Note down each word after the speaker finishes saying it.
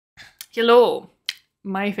Hello,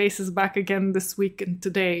 my face is back again this week, and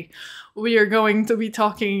today we are going to be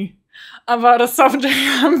talking about a subject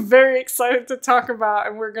I'm very excited to talk about,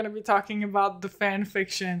 and we're going to be talking about the fan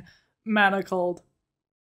fiction Manacled.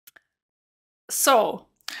 So,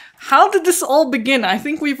 how did this all begin? I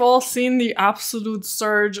think we've all seen the absolute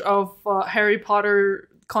surge of Harry Potter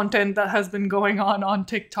content that has been going on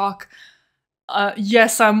TikTok.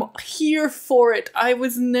 Yes, I'm here for it. I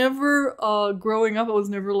was never, growing up, I was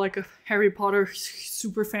never like a Harry Potter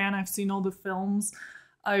super fan. I've seen all the films.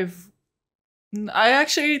 I think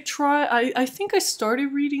I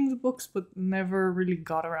started reading the books, but never really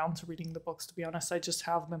got around to reading the books, to be honest. I just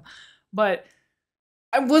have them. But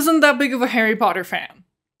I wasn't that big of a Harry Potter fan.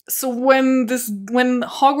 So when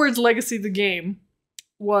Hogwarts Legacy, the game,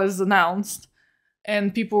 was announced,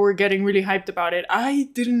 and people were getting really hyped about it, I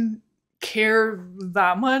didn't care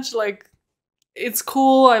that much. Like, it's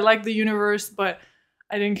cool, I like the universe, but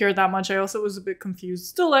I didn't care that much. I also was a bit confused.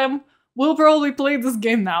 Still am. Will probably play this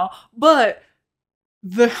game now. But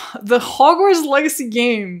the Hogwarts Legacy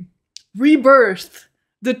game rebirthed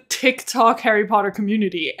the TikTok Harry Potter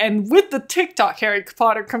community. And with the TikTok Harry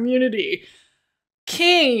Potter community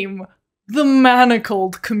came the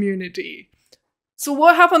Manacled community. So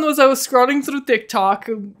what happened was I was scrolling through TikTok,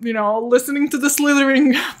 you know, listening to the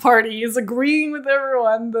Slytherin parties, agreeing with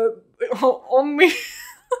everyone that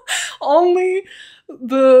only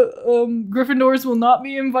the Gryffindors will not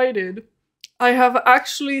be invited. I have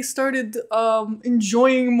actually started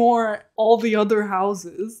enjoying more all the other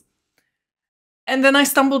houses. And then I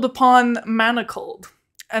stumbled upon Manacled,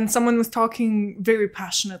 and someone was talking very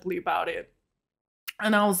passionately about it.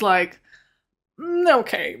 And I was like,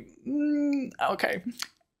 okay. And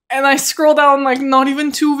I scroll down, like, not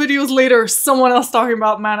even 2 videos later, someone else talking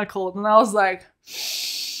about Manacled, and I was like,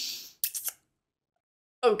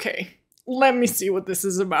 okay, let me see what this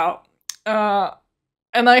is about.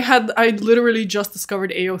 And I literally just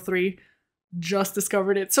discovered AO3, just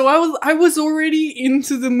discovered it. So I was already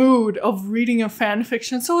into the mood of reading a fan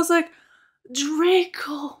fiction. So I was like,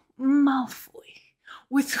 Draco Malfoy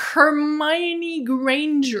with Hermione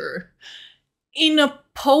Granger in a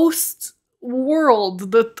post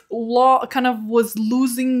world that kind of was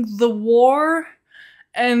losing the war,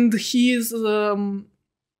 and he's and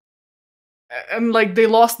like they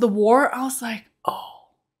lost the war. I was like,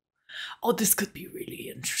 oh, this could be really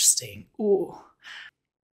interesting. Ooh.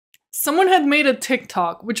 Someone had made a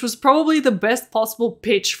TikTok, which was probably the best possible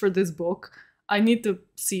pitch for this book. I need to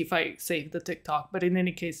see if I save the TikTok, but in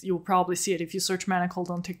any case, you'll probably see it if you search Manacled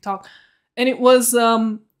on TikTok. And it was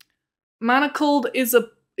Manacled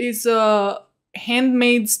is a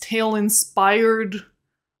Handmaid's Tale inspired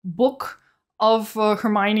book of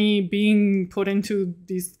Hermione being put into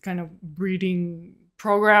these kind of breeding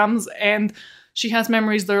programs, and she has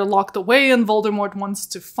memories that are locked away, and Voldemort wants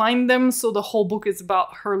to find them, so the whole book is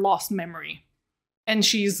about her lost memory. And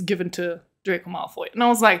she's given to Draco Malfoy. And I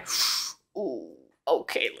was like, ooh,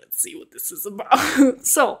 okay, let's see what this is about.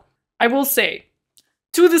 So, I will say,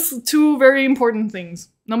 two very important things.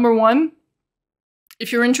 Number one,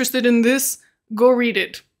 if you're interested in this, go read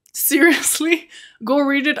it. Seriously, go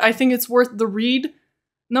read it. I think it's worth the read.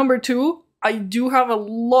 Number two, I do have a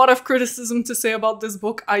lot of criticism to say about this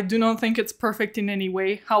book. I do not think it's perfect in any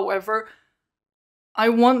way. However, I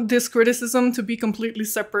want this criticism to be completely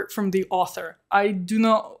separate from the author. I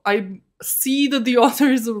see that the author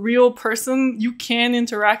is a real person. You can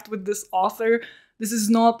interact with this author. This is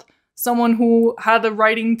not someone who had a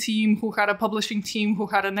writing team, who had a publishing team, who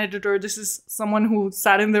had an editor. This is someone who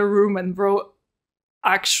sat in their room and wrote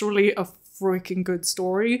actually a freaking good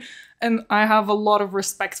story. And I have a lot of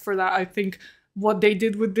respect for that. I think what they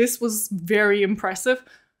did with this was very impressive.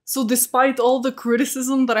 So despite all the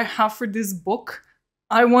criticism that I have for this book,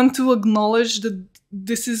 I want to acknowledge that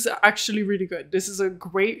this is actually really good. This is a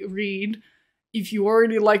great read. If you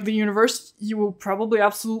already like the universe, you will probably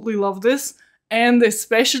absolutely love this. And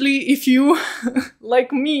especially if you,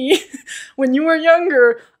 like me, when you were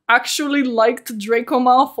younger, actually liked Draco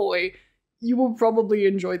Malfoy, you will probably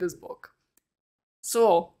enjoy this book.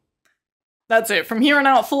 So, that's it. From here on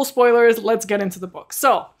out, full spoilers, let's get into the book.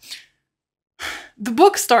 So, the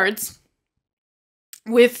book starts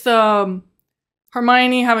with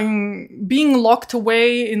Hermione being locked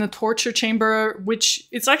away in a torture chamber, which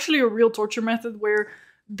it's actually a real torture method where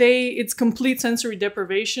it's complete sensory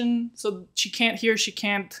deprivation, so she can't hear, she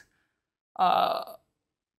can't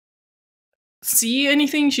see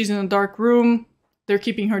anything. She's in a dark room. They're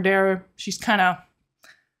keeping her there. She's kind of...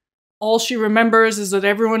 all she remembers is that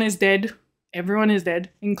everyone is dead. Everyone is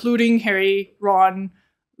dead, including Harry, Ron,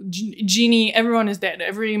 Ginny. Everyone is dead.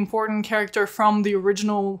 Every important character from the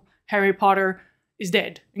original Harry Potter is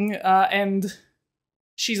dead, and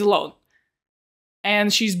she's alone.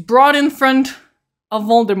 And she's brought in front of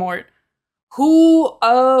Voldemort, who,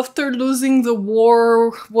 after losing the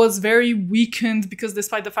war, was very weakened, because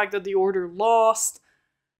despite the fact that the Order lost,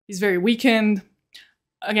 he's very weakened.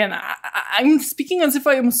 Again, I'm speaking as if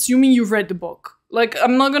I am assuming you've read the book. Like,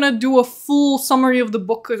 I'm not gonna do a full summary of the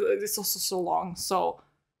book, it's also so long, so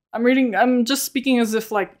I'm just speaking as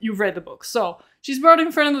if, like, you've read the book. So, she's brought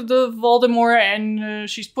in front of the Voldemort, and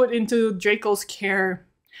she's put into Draco's care,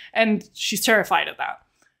 and she's terrified of that.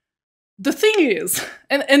 The thing is,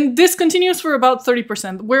 and this continues for about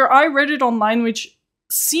 30%, where I read it online, which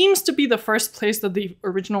seems to be the first place that the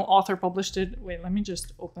original author published it. Wait, let me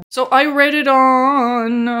just open. So I read it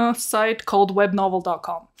on a site called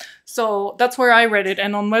webnovel.com. So that's where I read it.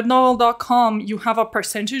 And on webnovel.com, you have a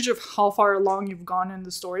percentage of how far along you've gone in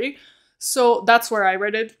the story. So that's where I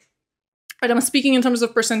read it. And I'm speaking in terms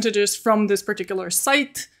of percentages from this particular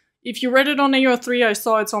site. If you read it on AO3, I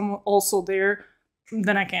saw it's also there.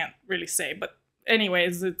 Then I can't really say. But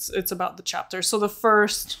anyways, it's about the chapter. So the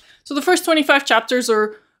first 25 chapters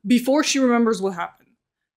are before she remembers what happened.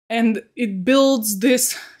 And it builds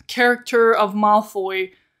this character of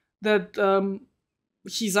Malfoy that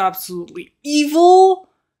he's absolutely evil,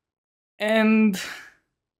 and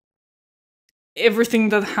everything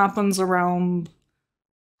that happens around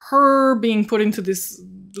her being put into this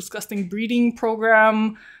disgusting breeding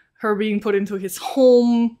program, her being put into his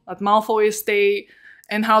home at Malfoy Estate,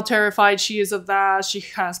 and how terrified she is of that. She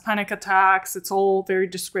has panic attacks. It's all very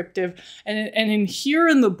descriptive. And in here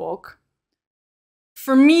in the book,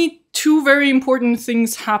 for me, two very important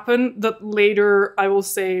things happen that later I will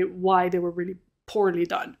say why they were really poorly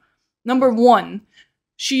done. Number one,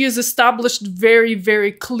 she is established very,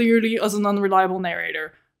 very clearly as an unreliable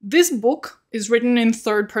narrator. This book is written in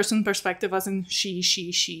third-person perspective, as in she,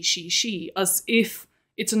 as if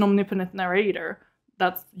it's an omnipotent narrator.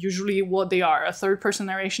 That's usually what they are. A third-person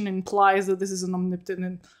narration implies that this is an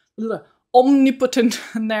omnipotent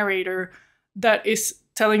narrator that is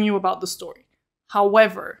telling you about the story.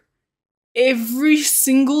 However, every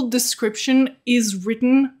single description is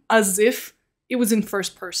written as if it was in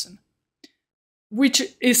first person, which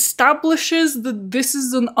establishes that this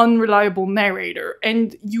is an unreliable narrator,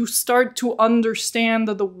 and you start to understand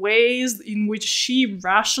that the ways in which she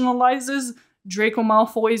rationalizes Draco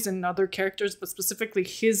Malfoy's and other characters, but specifically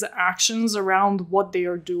his actions around what they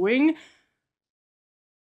are doing,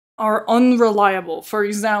 are unreliable. For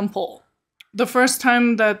example, the first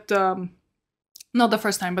time that, not the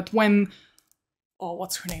first time, but when, oh,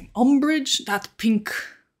 what's her name? Umbridge, that pink,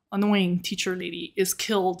 annoying teacher lady, is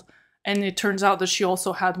killed, and it turns out that she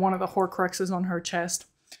also had one of the Horcruxes on her chest.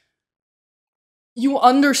 You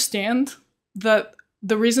understand that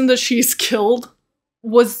the reason that she's killed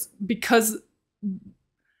was because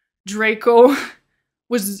Draco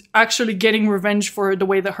was actually getting revenge for the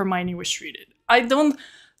way that Hermione was treated.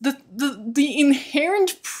 The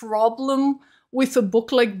inherent problem with a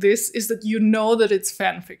book like this is that you know that it's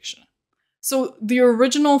fan fiction. So the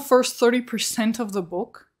original first 30% of the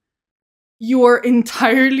book, you are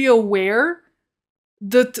entirely aware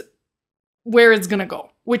that where it's gonna go,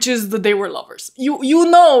 which is that they were lovers. You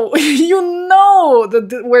know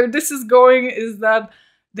that where this is going is that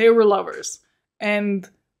they were lovers, and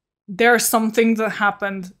there are some things that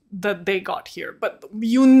happened that they got here, but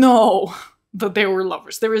you know that they were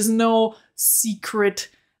lovers. There is no secret.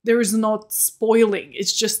 There is not spoiling.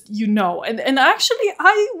 It's just, you know. And actually,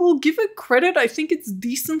 I will give it credit. I think it's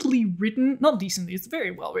decently written. Not decently, it's very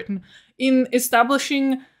well written. In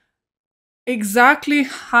establishing exactly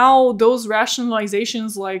how those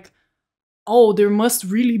rationalizations, like, oh, there must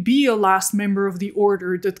really be a last member of the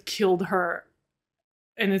Order that killed her,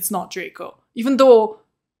 and it's not Draco. Even though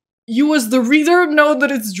you as the reader know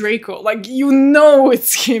that it's Draco. Like, you know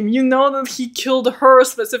it's him. You know that he killed her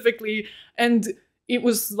specifically, and it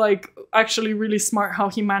was, like, actually really smart how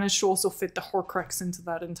he managed to also fit the Horcrux into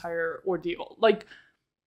that entire ordeal. Like,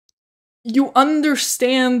 you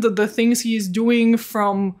understand the things he is doing,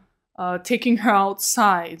 from taking her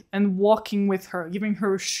outside and walking with her, giving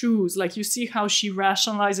her shoes. Like, you see how she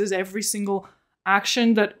rationalizes every single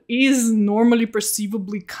action that is normally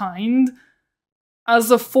perceivably kind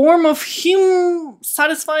as a form of him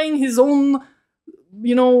satisfying his own,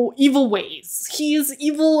 you know, evil ways. He is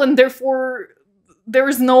evil, and therefore there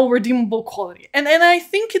is no redeemable quality. And I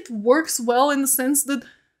think it works well in the sense that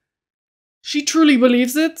she truly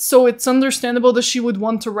believes it, so it's understandable that she would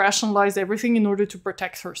want to rationalize everything in order to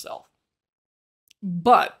protect herself.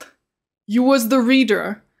 But you as the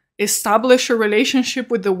reader establish a relationship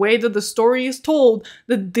with the way that the story is told,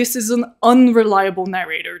 that this is an unreliable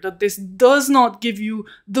narrator, that this does not give you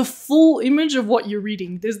the full image of what you're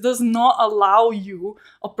reading. This does not allow you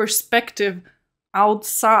a perspective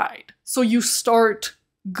outside. So you start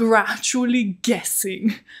gradually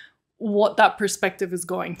guessing what that perspective is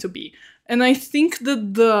going to be. And I think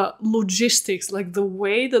that the logistics, like the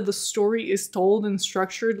way that the story is told and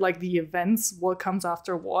structured, like the events, what comes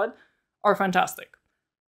after what, are fantastic.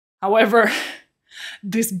 However,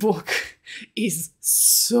 this book is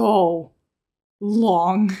so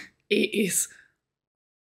long. It is,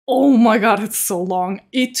 oh my god, it's so long.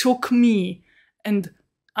 It took me, and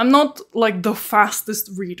I'm not like the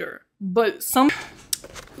fastest reader, but something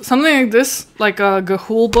like this, like a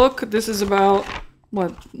Gahul book, this is about,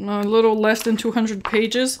 what, a little less than 200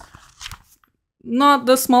 pages. Not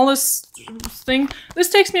the smallest thing. This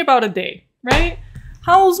takes me about a day, right?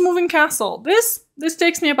 Howl's Moving Castle. This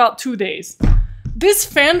takes me about 2 days.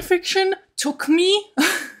 This fanfiction took me...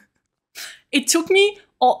 it took me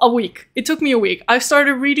a week. It took me a week. I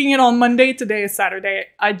started reading it on Monday. Today is Saturday.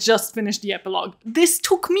 I just finished the epilogue. This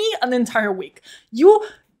took me an entire week. You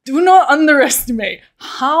do not underestimate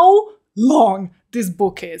how long this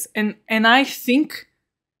book is. And I think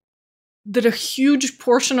that a huge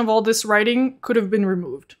portion of all this writing could have been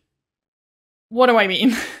removed. What do I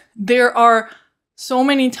mean? There are so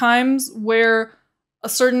many times where a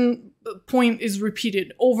certain point is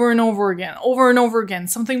repeated over and over again,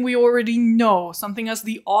 something we already know, something as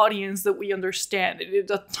the audience that we understand.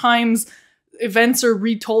 At times, events are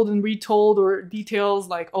retold, or details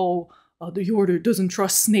like, oh, the Order doesn't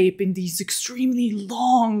trust Snape in these extremely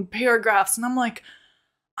long paragraphs. And I'm like,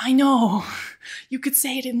 I know, you could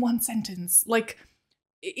say it in one sentence. Like,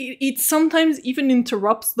 it sometimes even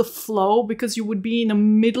interrupts the flow because you would be in the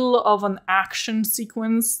middle of an action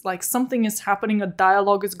sequence, like something is happening, a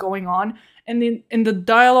dialogue is going on, and the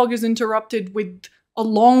dialogue is interrupted with a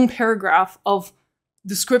long paragraph of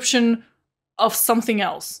description of something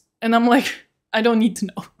else. And I'm like, I don't need to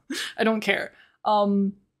know. I don't care.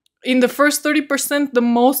 In the first 30%, the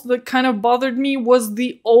most that kind of bothered me was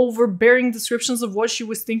the overbearing descriptions of what she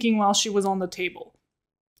was thinking while she was on the table.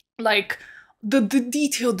 Like, the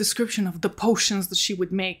detailed description of the potions that she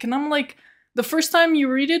would make. And I'm like, the first time you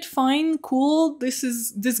read it, fine, cool, this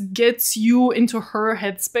gets you into her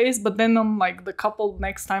headspace, but then on like the couple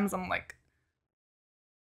next times, I'm like,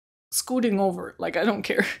 scooting over, like, I don't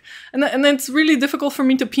care. And then it's really difficult for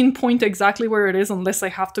me to pinpoint exactly where it is unless I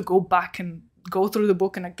have to go back and go through the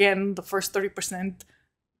book. And again, the first 30%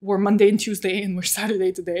 were Monday and Tuesday, and we're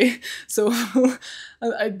Saturday today. So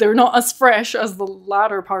they're not as fresh as the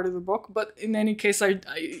latter part of the book. But in any case, I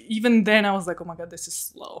even then I was like, oh my god, this is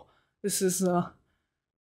slow. This is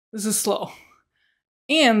slow.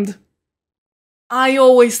 And I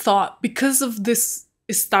always thought, because of this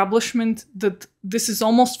establishment, that this is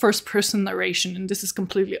almost first-person narration, and this is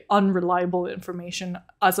completely unreliable information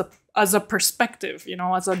as a perspective, you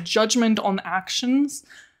know, as a judgment on actions.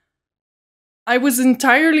 I was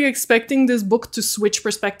entirely expecting this book to switch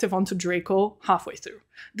perspective onto Draco halfway through.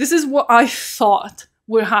 This is what I thought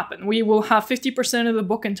would happen. We will have 50% of the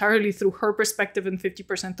book entirely through her perspective and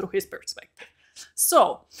 50% through his perspective.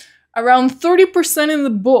 So, around 30% in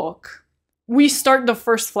the book, we start the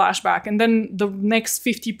first flashback, and then the next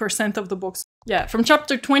 50% of the books. Yeah, from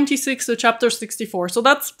chapter 26 to chapter 64. So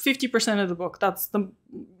that's 50% of the book. That's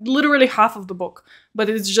literally half of the book, but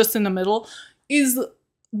it's just in the middle, is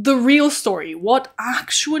the real story. What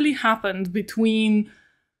actually happened between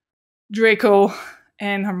Draco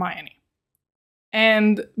and Hermione.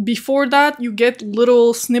 And before that, you get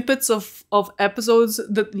little snippets of episodes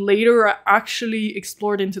that later are actually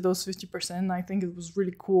explored into those 50%. I think it was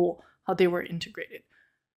really cool how they were integrated.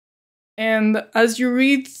 And as you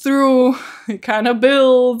read through, it kind of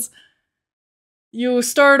builds. You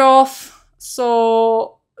start off,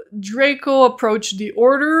 so Draco approached the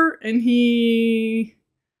Order, and he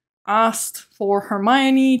asked for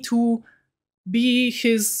Hermione to be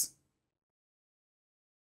his...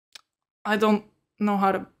 I don't know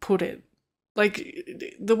how to put it. Like,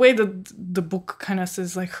 the way that the book kind of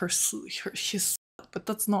says, like, his, but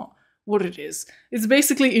that's not what it is. It's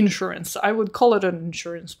basically insurance. I would call it an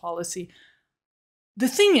insurance policy. The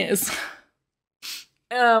thing is,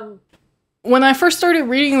 when I first started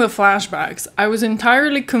reading the flashbacks, I was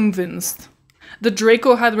entirely convinced that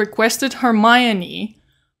Draco had requested Hermione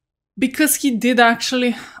because he did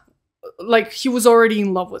actually, like, he was already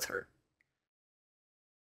in love with her.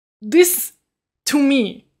 This, to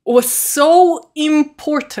me, was so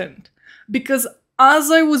important because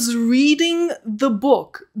as I was reading the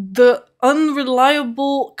book, the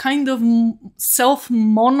unreliable kind of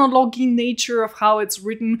self-monologuing nature of how it's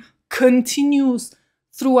written continues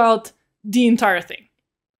throughout the entire thing.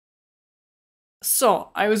 So,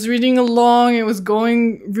 I was reading along, it was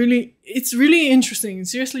going really, it's really interesting.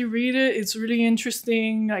 Seriously, read it, it's really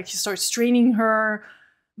interesting. Like, he starts training her.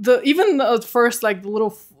 Even at first, like,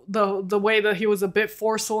 the way that he was a bit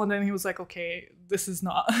forceful, and then he was like, okay, this is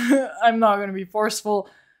not, I'm not gonna be forceful.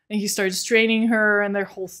 And he starts training her and their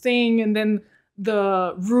whole thing, and then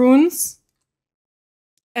the runes,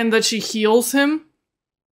 and that she heals him.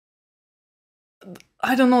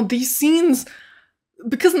 I don't know, these scenes,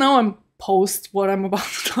 because now I'm post what I'm about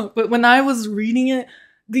to talk, but when I was reading it,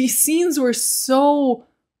 these scenes were so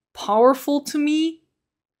powerful to me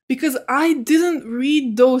because I didn't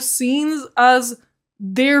read those scenes as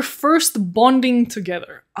their first bonding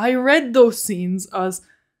together. I read those scenes as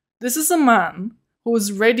this is a man who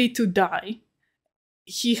was ready to die.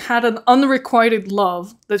 He had an unrequited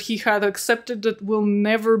love that he had accepted that will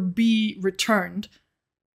never be returned.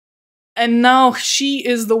 And now she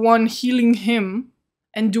is the one healing him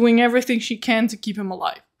and doing everything she can to keep him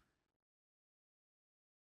alive.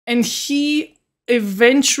 And he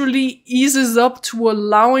eventually eases up to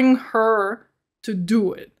allowing her to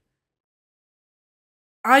do it.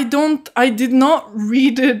 I did not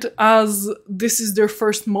read it as this is their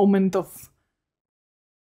first moment of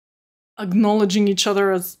acknowledging each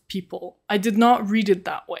other as people. I did not read it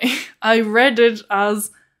that way. I read it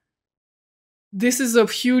as this is a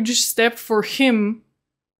huge step for him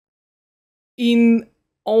in,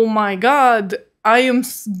 oh my god, I am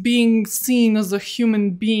being seen as a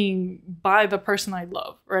human being by the person I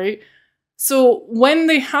love, right? So when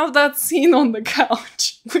they have that scene on the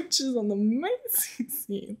couch, which is an amazing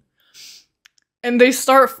scene, and they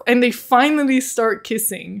finally start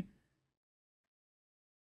kissing,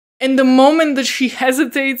 and the moment that she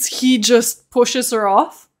hesitates, he just pushes her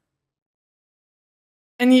off.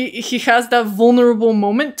 And he has that vulnerable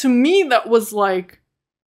moment. To me, that was like,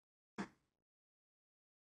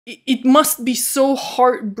 it must be so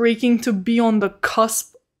heartbreaking to be on the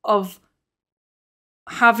cusp of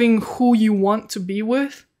having who you want to be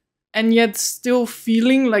with, and yet still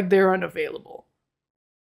feeling like they're unavailable.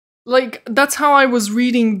 Like, that's how I was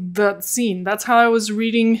reading that scene. That's how I was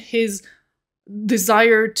reading his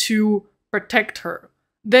desire to protect her.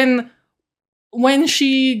 Then, when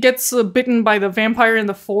she gets bitten by the vampire in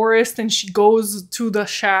the forest and she goes to the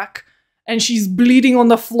shack and she's bleeding on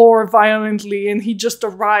the floor violently and he just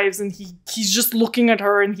arrives and he's just looking at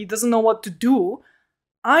her and he doesn't know what to do,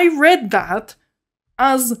 I read that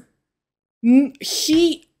as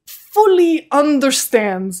he fully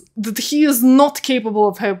understands that he is not capable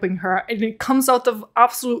of helping her, and it comes out of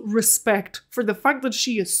absolute respect for the fact that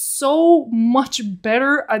she is so much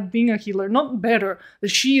better at being a healer. Not better,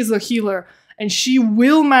 that she is a healer and she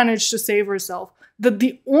will manage to save herself. That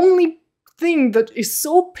the only thing that is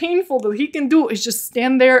so painful that he can do is just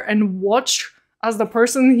stand there and watch as the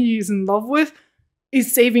person he is in love with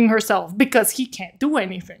is saving herself because he can't do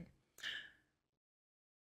anything.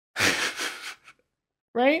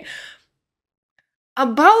 Right?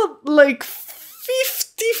 About like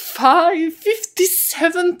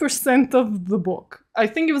 57% of the book, I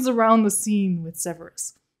think it was around the scene with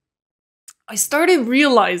Severus, I started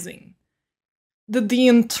realizing that the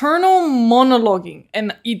internal monologuing,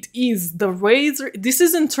 and it is the razor, this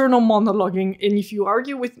is internal monologuing, and if you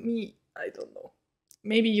argue with me, I don't know,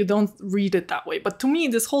 maybe you don't read it that way, but to me,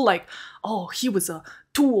 this whole like, oh, he was a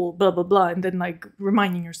tool, blah, blah, blah, and then like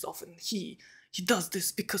reminding yourself, and he does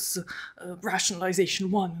this because rationalization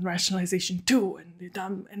 1 and rationalization 2,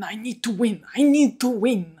 and I need to win. I need to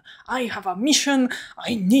win. I have a mission.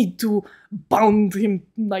 I need to bind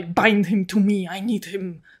him to me. I need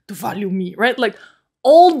him to value me, right? Like,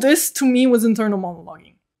 all this to me was internal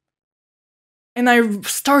monologuing. And I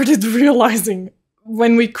started realizing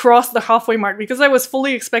when we crossed the halfway mark, because I was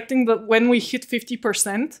fully expecting that when we hit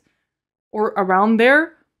 50% or around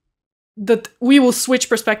there, that we will switch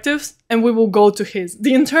perspectives and we will go to his.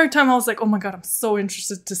 The entire time I was like, oh my god, I'm so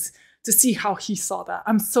interested to see how he saw that.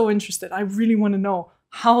 I'm so interested. I really want to know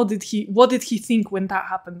what did he think when that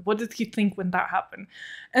happened? What did he think when that happened?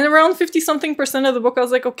 And around 50-something% of the book, I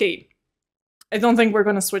was like, okay, I don't think we're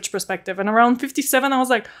going to switch perspective. And around 57, I was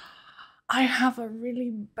like, I have a really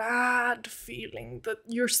bad feeling that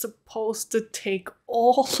you're supposed to take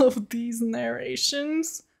all of these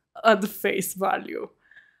narrations at face value.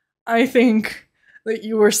 I think that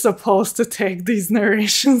you were supposed to take these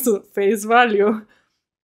narrations at face value.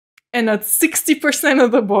 And at 60%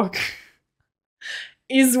 of the book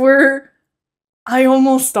is where I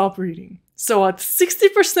almost stopped reading. So at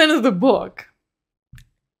 60% of the book,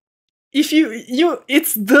 if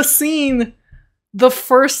it's the scene the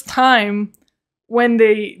first time when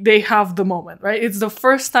they have the moment, right? It's the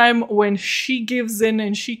first time when she gives in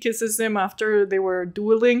and she kisses him after they were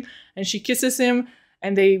dueling, and she kisses him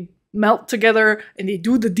and they melt together and they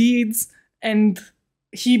do the deeds, and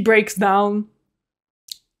he breaks down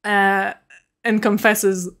and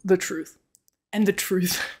confesses the truth. And the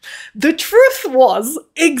truth was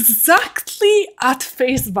exactly at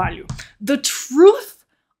face value. The truth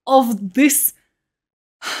of this,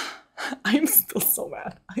 I'm still so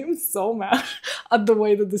mad. I am so mad at the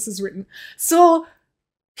way that this is written. So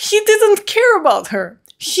he didn't care about her.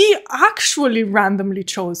 He actually randomly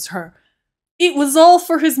chose her. It was all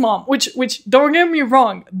for his mom, which don't get me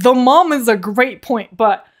wrong, the mom is a great point,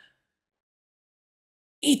 but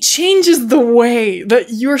it changes the way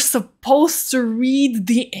that you're supposed to read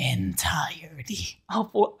the entirety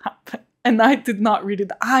of what happened. And I did not read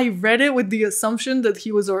it. I read it with the assumption that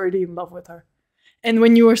he was already in love with her. And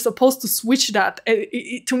when you were supposed to switch that,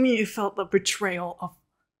 to me, it felt a betrayal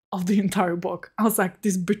of the entire book. I was like,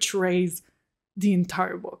 this betrays the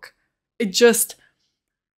entire book. It just...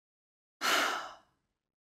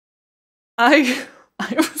 I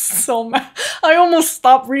was so mad. I almost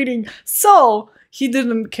stopped reading. So... he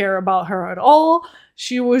didn't care about her at all.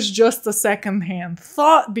 She was just a secondhand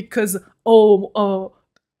thought because,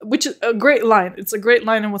 which is a great line. It's a great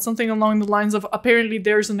line, and was something along the lines of, apparently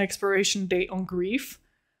there's an expiration date on grief.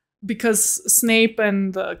 Because Snape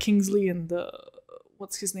and Kingsley and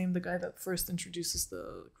what's his name? The guy that first introduces the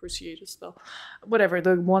Cruciatus spell. Whatever,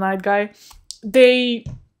 the one-eyed guy. They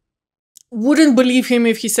wouldn't believe him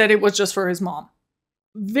if he said it was just for his mom.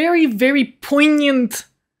 Very, very poignant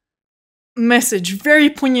message, very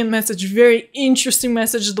poignant message, very interesting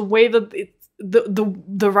message. The way that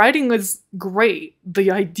the writing is great, the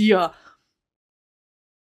idea,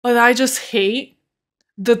 but I just hate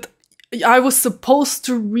that I was supposed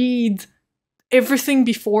to read everything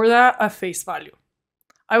before that at face value.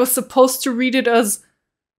 I was supposed to read it as,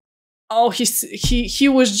 oh, he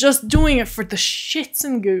was just doing it for the shits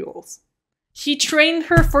and giggles. He trained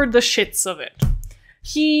her for the shits of it.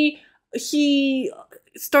 He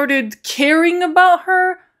started caring about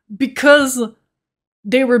her because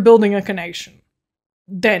they were building a connection.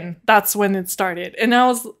 Then that's when it started. And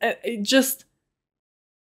it just...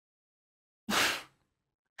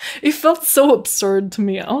 it felt so absurd to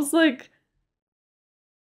me. I was like...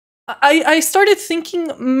 I started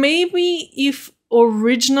thinking maybe if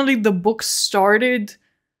originally the book started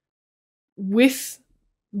with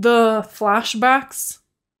the flashbacks,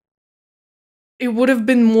 it would have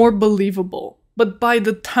been more believable. But by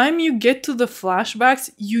the time you get to the flashbacks,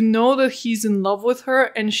 you know that he's in love with her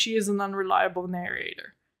and she is an unreliable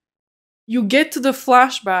narrator. You get to the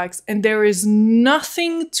flashbacks and there is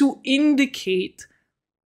nothing to indicate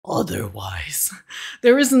otherwise.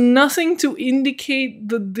 There is nothing to indicate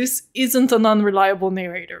that this isn't an unreliable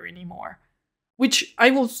narrator anymore. Which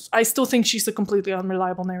I still think she's a completely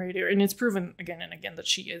unreliable narrator, and it's proven again and again that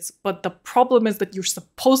she is. But the problem is that you're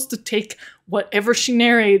supposed to take whatever she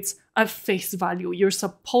narrates at face value. You're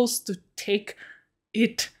supposed to take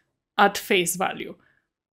it at face value.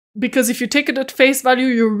 Because if you take it at face value,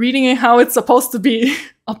 you're reading it how it's supposed to be.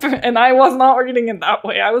 And I was not reading it that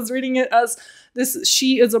way. I was reading it as this: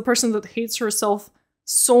 she is a person that hates herself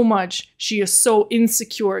so much. She is so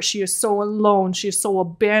insecure. She is so alone. She is so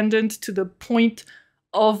abandoned to the point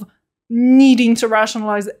of needing to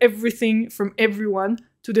rationalize everything from everyone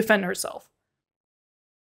to defend herself.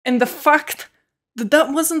 And the fact that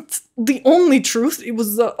that wasn't the only truth, it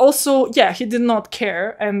was also, yeah, he did not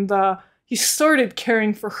care. And he started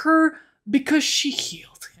caring for her because she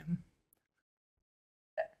healed him.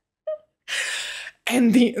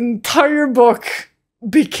 And the entire book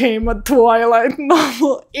became a Twilight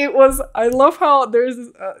novel. It was, I love how there's,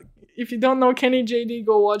 if you don't know Kenny JD,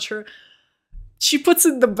 go watch her. She puts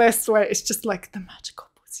it the best way. It's just like, the magical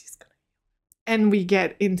pussy is gonna heal. And we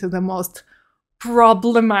get into the most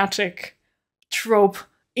problematic trope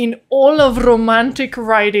in all of romantic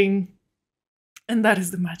writing, and that is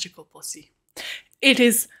the magical pussy. It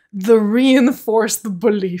is the reinforced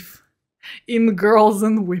belief in girls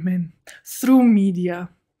and women through media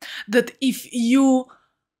that if you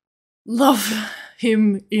love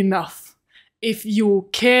him enough, if you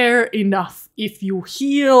care enough, if you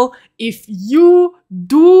heal, if you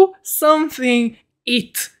do something,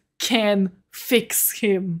 it can fix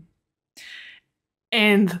him.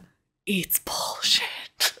 And it's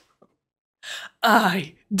bullshit.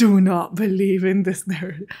 I do not believe in this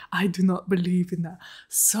narrative. I do not believe in that.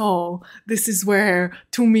 So this is where,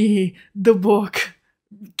 to me, the book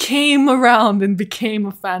came around and became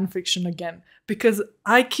a fan fiction again. Because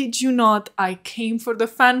I kid you not, I came for the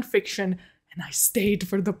fan fiction and I stayed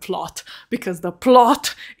for the plot. Because the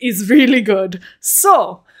plot is really good.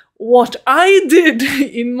 So, what I did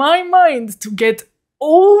in my mind to get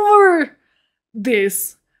over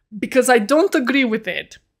this, because I don't agree with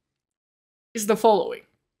it, is the following.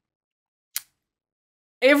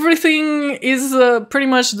 Everything is pretty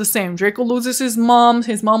much the same. Draco loses his mom.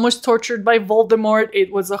 His mom was tortured by Voldemort.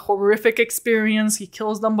 It was a horrific experience. He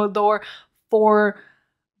kills Dumbledore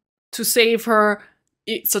to save her.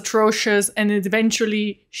 It's atrocious, and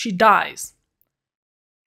eventually she dies.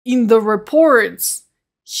 In the reports,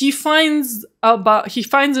 he finds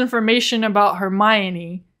information about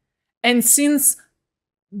Hermione, and since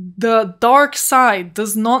the dark side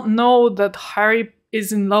does not know that Harry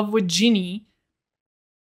is in love with Ginny,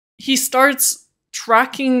 he starts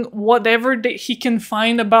tracking whatever that he can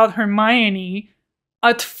find about Hermione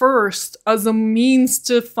at first as a means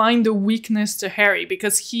to find a weakness to Harry,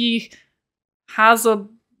 because he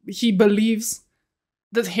believes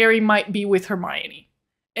that Harry might be with Hermione.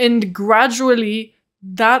 And gradually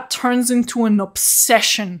that turns into an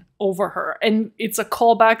obsession over her. And it's a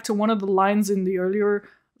callback to one of the lines in the earlier,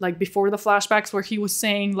 like before the flashbacks, where he was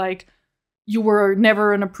saying like, you were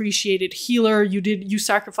never an appreciated healer. You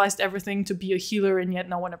sacrificed everything to be a healer, and yet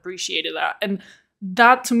no one appreciated that. And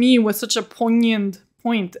that to me was such a poignant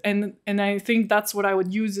point. And I think that's what I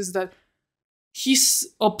would use, is that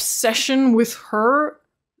his obsession with her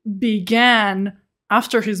began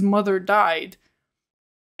after his mother died.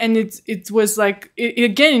 And it was like,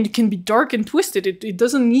 again, it can be dark and twisted. It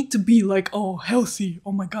doesn't need to be like, oh, healthy.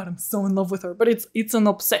 Oh my God, I'm so in love with her. But it's an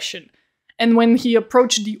obsession. And when he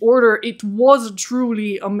approached the Order, it was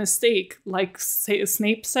truly a mistake. Like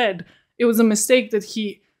Snape said, it was a mistake that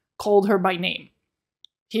he called her by name.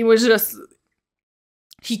 He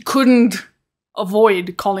couldn't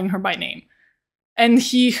avoid calling her by name. And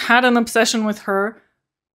he had an obsession with her.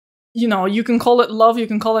 You know, you can call it love, you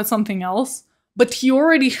can call it something else. But he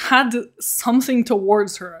already had something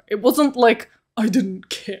towards her. It wasn't like, I didn't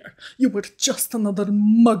care. You were just another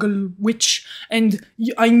muggle witch, and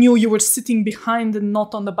I knew you were sitting behind and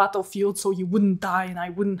not on the battlefield so you wouldn't die and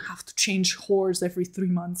I wouldn't have to change whores every 3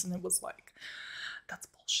 months. And it was like, that's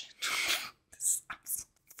bullshit. This is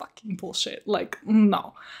fucking bullshit. Like,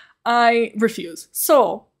 no. I refuse.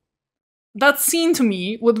 So, that scene to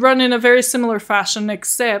me would run in a very similar fashion,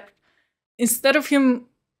 except instead of him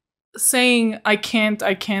saying I can't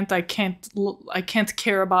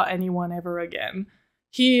care about anyone ever again,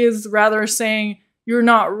 he is rather saying you're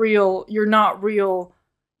not real, you are not real,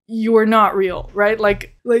 right?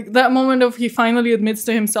 Like that moment of he finally admits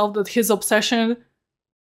to himself that his obsession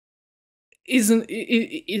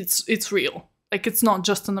it's real. Like, it's not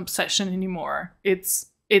just an obsession anymore. It's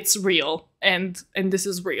real, and this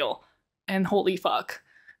is real, and holy fuck,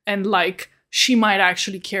 and like she might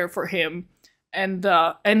actually care for him.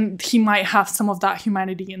 And he might have some of that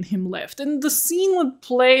humanity in him left. And the scene would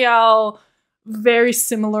play out very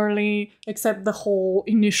similarly, except the whole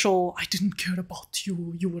initial, I didn't care about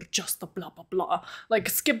you, you were just a blah blah blah. Like,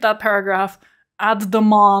 skip that paragraph, add the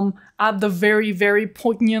mom, add the very, very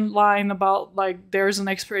poignant line about, like, there's an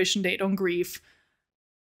expiration date on grief.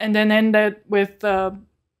 And then end it with,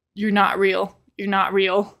 you're not real, you're not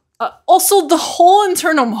real. Also, the whole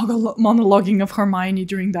internal monologuing of Hermione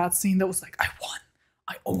during that scene, that was like, I won,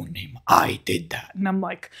 I own him, I did that. And I'm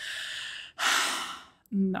like,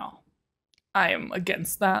 no, I am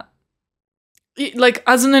against that. Like,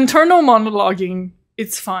 as an internal monologuing,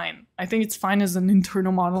 it's fine. I think it's fine as an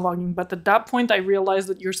internal monologuing, but at that point I realized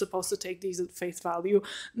that you're supposed to take these at face value.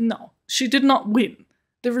 No, she did not win.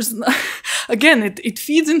 There was no again, it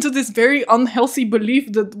feeds into this very unhealthy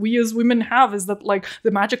belief that we as women have, is that, like,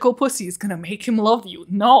 the magical pussy is gonna make him love you.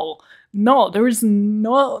 No, there is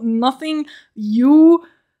nothing you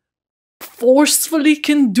forcefully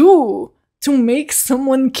can do to make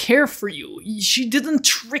someone care for you. She didn't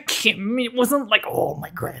trick him. It wasn't like, oh, my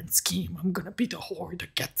grand scheme, I'm gonna be the whore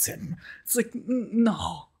that gets him. It's like,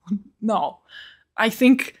 no. I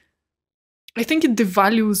think it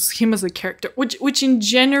devalues him as a character, which in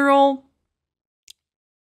general,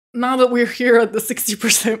 now that we're here at the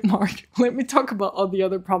 60% mark, let me talk about all the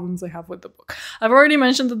other problems I have with the book. I've already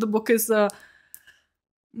mentioned that the book is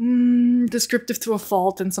descriptive to a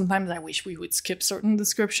fault, and sometimes I wish we would skip certain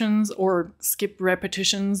descriptions or skip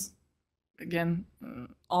repetitions. Again,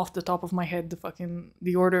 off the top of my head,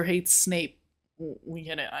 the Order hates Snape. We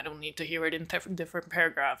get it. I don't need to hear it in different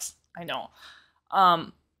paragraphs. I know.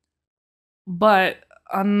 But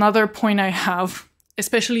another point I have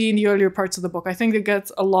especially in the earlier parts of the book. I think it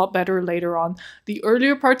gets a lot better later on. The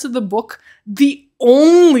earlier parts of the book,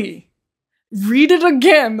 read it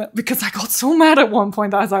again, because I got so mad at one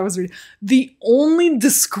point as I was reading. The only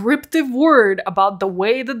descriptive word about the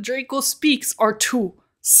way that Draco speaks are two: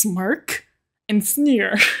 smirk and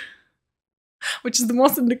sneer. Which is the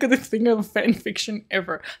most indicative thing of fan fiction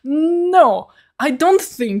ever. No, I don't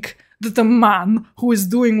think that the man who is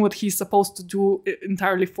doing what he's supposed to do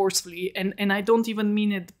entirely forcefully, and I don't even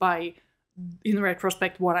mean it by, in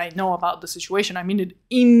retrospect, what I know about the situation. I mean it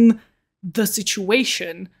in the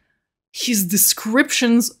situation. His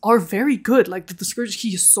descriptions are very good. Like the description,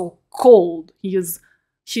 he is so cold.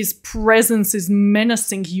 His presence is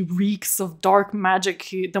menacing. He reeks of dark magic.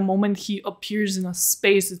 The moment he appears in a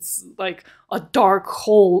space, it's like a dark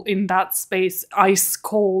hole in that space, ice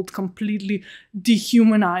cold, completely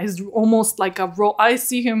dehumanized, almost like I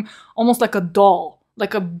see him almost like a doll,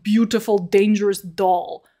 like a beautiful, dangerous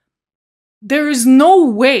doll. There is no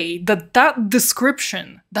way that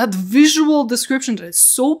description, that visual description that is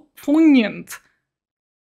so poignant,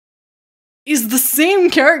 is the same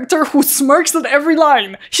character who smirks at every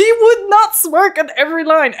line. He would not smirk at every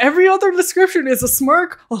line. Every other description is a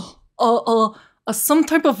smirk, some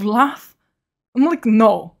type of laugh. I'm like,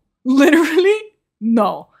 no. Literally,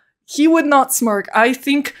 no. He would not smirk. I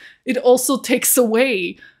think it also takes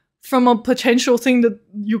away from a potential thing that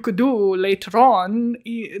you could do later on,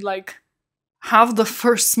 like have the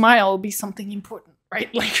first smile be something important,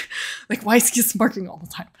 right? Like why is he smirking all the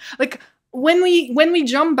time? Like when we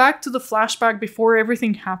jump back to the flashback before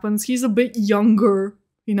everything happens, he's a bit younger,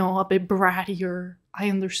 you know, a bit brattier. I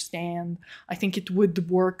understand. I think it would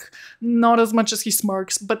work. Not as much as he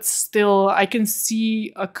smirks, but still I can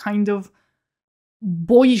see a kind of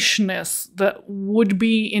boyishness that would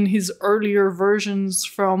be in his earlier versions,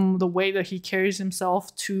 from the way that he carries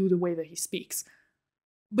himself to the way that he speaks.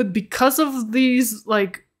 But because of these,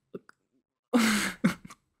 like,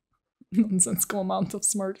 nonsensical amount of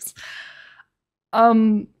smirks,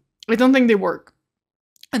 I don't think they work.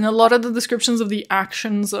 And a lot of the descriptions of the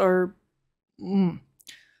actions are...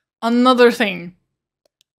 Another thing.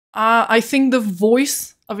 I think the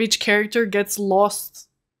voice of each character gets lost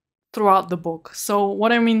throughout the book. So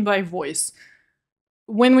what I mean by voice,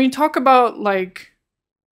 when we talk about, like,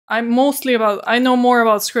 I know more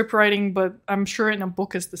about script writing, but I'm sure in a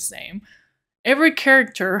book is the same. Every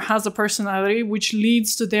character has a personality which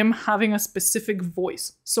leads to them having a specific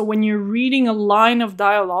voice. So when you're reading a line of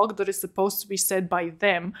dialogue that is supposed to be said by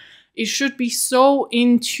them, it should be so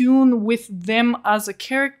in tune with them as a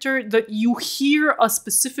character that you hear a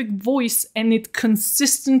specific voice and it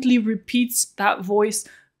consistently repeats that voice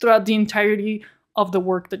throughout the entirety of the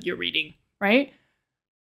work that you're reading, right?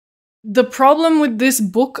 The problem with this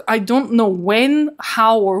book, I don't know when,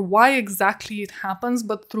 how, or why exactly it happens,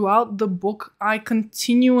 but throughout the book, I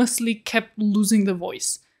continuously kept losing the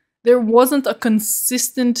voice. There wasn't a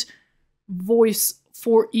consistent voice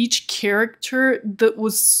for each character that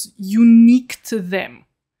was unique to them,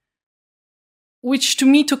 which to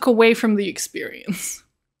me took away from the experience.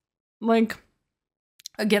 Like,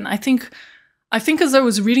 again, I think as I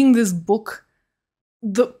was reading this book,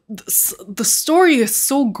 the story is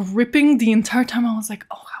so gripping the entire time. I was like,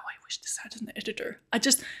 oh, how I wish this had an editor.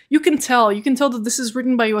 You can tell that this is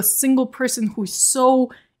written by a single person who is so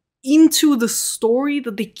into the story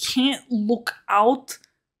that they can't look out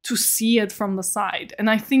to see it from the side. And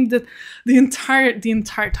I think that the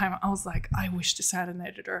entire time I was like, I wish this had an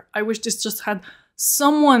editor. I wish this just had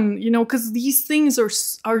someone, you know, because these things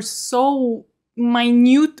are so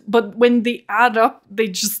minute, but when they add up, they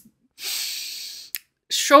just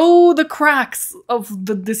show the cracks of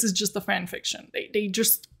this is just a fan fiction. They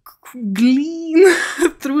just glean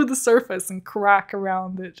through the surface and crack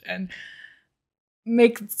around it and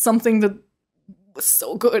make something that was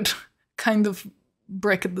so good kind of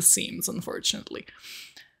break at the seams, unfortunately.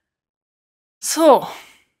 So,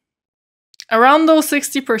 around those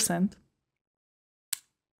 60%,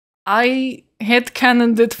 I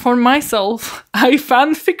headcanoned it for myself. I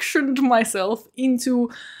fanfictioned myself into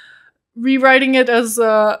rewriting it as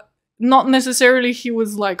not necessarily he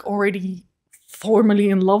was like already formally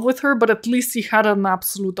in love with her, but at least he had an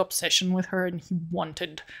absolute obsession with her and he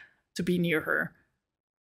wanted to be near her,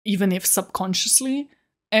 even if subconsciously.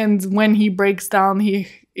 And when he breaks down,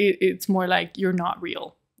 it's more like, you're not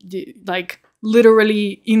real. Like,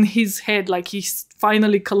 literally in his head, like he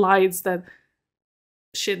finally collides that,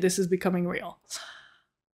 shit, this is becoming real.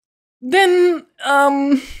 Then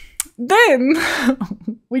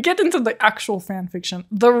we get into the actual fanfiction.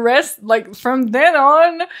 The rest, like, from then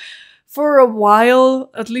on, for a while,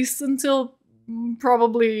 at least until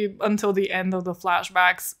probably until the end of the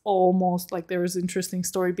flashbacks, almost like there is interesting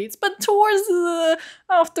story beats. But towards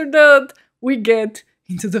after that, we get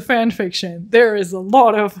into the fan fiction. There is a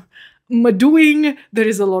lot of ma-doing, there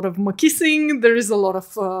is a lot of ma-kissing, there is a lot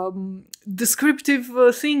of descriptive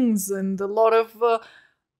things and a lot of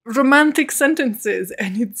romantic sentences,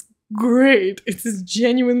 and it's great. It is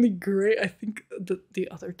genuinely great. I think the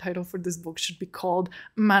other title for this book should be called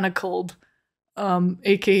Manacled,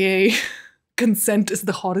 aka consent is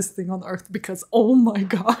the hottest thing on earth, because oh my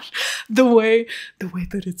gosh, the way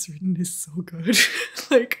that it's written is so good.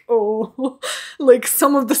 Like, oh, like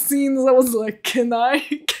some of the scenes I was like, can I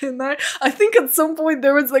think at some point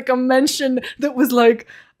there was like a mention that was like,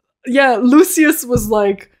 yeah, Lucius was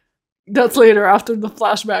like, that's later after the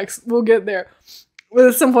flashbacks, we'll get there. But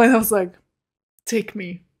at some point I was like, take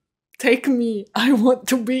me, I want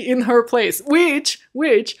to be in her place, which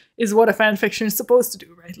is what a fan fiction is supposed to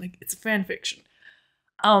do, right? Like, it's a fan fiction.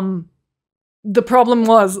 The problem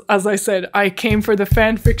was, as I said, I came for the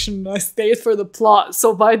fan fiction and I stayed for the plot.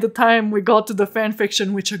 So by the time we got to the fan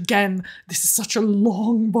fiction, which again, this is such a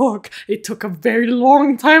long book, it took a very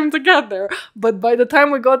long time to get there. But by the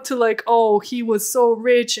time we got to like, oh, he was so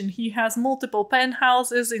rich and he has multiple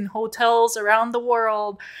penthouses in hotels around the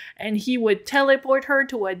world, and he would teleport her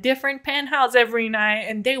to a different penthouse every night,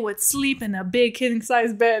 and they would sleep in a big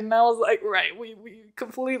king-size bed. And I was like, right, we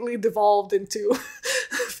completely devolved into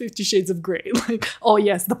 50 Shades of Grey. Like, oh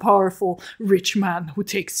yes, the powerful rich man who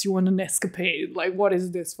takes you on an escapade. Like, what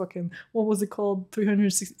is this fucking, what was it called?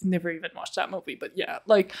 360, never even watched that movie, but yeah,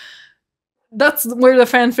 like, that's where the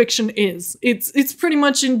fan fiction is. It's pretty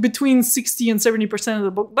much in between 60 and 70% of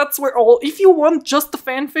the book. That's where all, if you want just the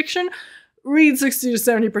fan fiction, read 60 to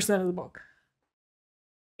 70% of the book.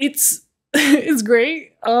 It's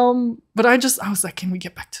great. But I was like, can we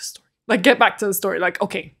get back to the story? Like, get back to the story. Like,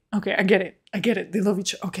 okay, I get it. They love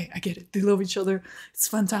each other. Okay, I get it. They love each other. It's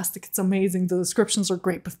fantastic. It's amazing. The descriptions are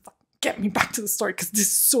great, but get me back to the story because this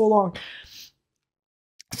is so long.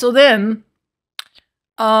 So then,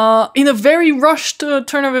 in a very rushed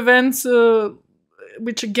turn of events,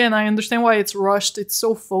 which again, I understand why it's rushed. It's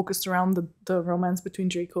so focused around the romance between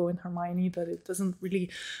Draco and Hermione that it doesn't really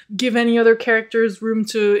give any other characters room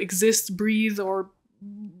to exist, breathe, or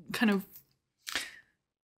kind of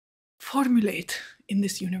formulate in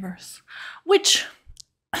this universe. Which,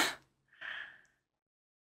 I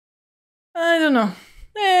don't know.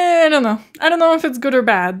 I don't know if it's good or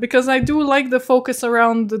bad, because I do like the focus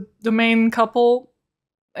around the main couple,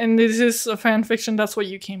 and this is a fan fiction, that's what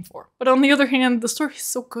you came for. But on the other hand, the story is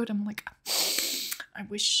so good, I'm like, I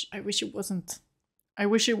wish it wasn't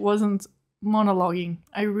monologuing.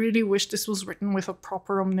 I really wish this was written with a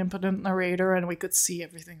proper omnipotent narrator and we could see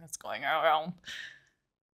everything that's going around.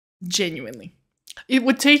 Genuinely. It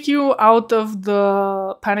would take you out of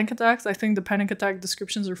the panic attacks. I think the panic attack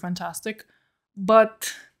descriptions are fantastic,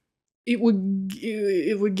 but it would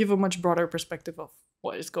give a much broader perspective of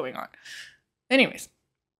what is going on. Anyways,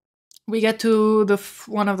 we get to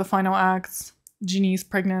one of the final acts. Ginny is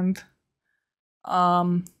pregnant.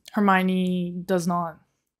 Hermione does not.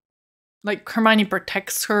 Like, Hermione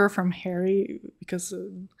protects her from Harry because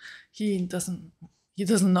he doesn't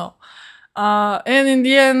know. And in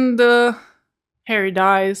the end, Harry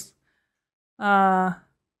dies. And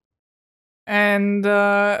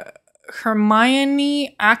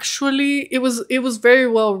Hermione actually, it was very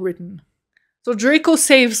well written. So Draco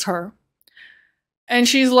saves her. And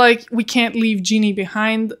she's like, we can't leave Ginny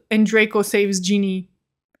behind. And Draco saves Ginny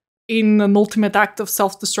in an ultimate act of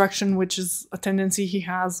self-destruction, which is a tendency he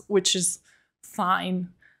has, which is fine.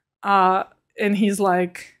 And he's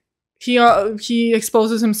like, he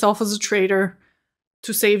exposes himself as a traitor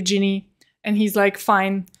to save Ginny. And he's like,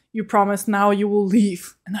 fine, you promise, now you will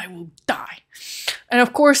leave and I will die. And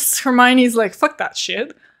of course, Hermione's like, fuck that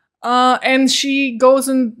shit. And she goes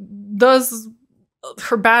and does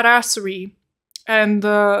her badassery and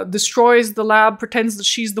destroys the lab, pretends that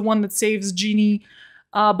she's the one that saves Ginny,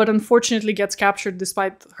 but unfortunately gets captured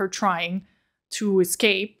despite her trying to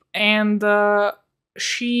escape. And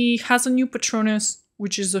she has a new Patronus,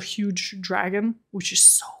 which is a huge dragon, which is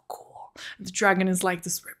so cool. The dragon is like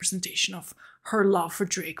this representation of her love for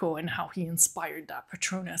Draco and how he inspired that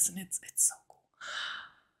Patronus, and it's so cool.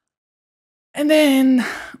 And then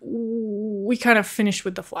we kind of finish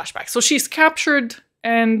with the flashback. So she's captured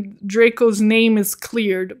and Draco's name is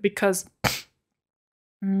cleared because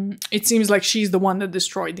it seems like she's the one that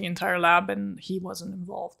destroyed the entire lab and he wasn't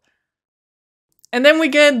involved. And then we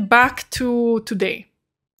get back to today,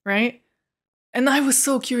 right? And I was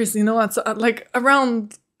so curious, you know, it's like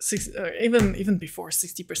around 60, even before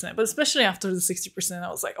 60%, but especially after the 60%, I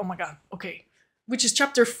was like, oh my god, okay, which is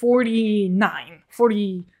chapter 49.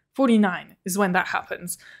 49 is when that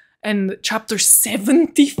happens. And chapter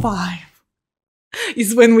 75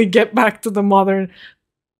 is when we get back to the modern...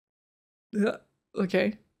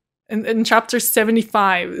 Okay. And chapter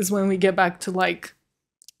 75 is when we get back to, like,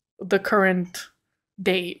 the current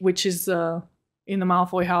day, which is in the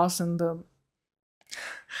Malfoy house and the...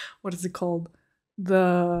 What is it called?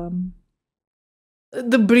 The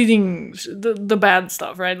breeding... The bad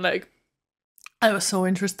stuff, right? Like, I was so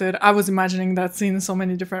interested. I was imagining that scene in so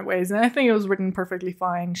many different ways, and I think it was written perfectly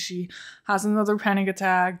fine. She has another panic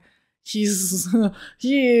attack. He's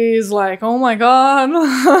like, oh my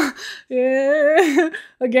god. Yeah.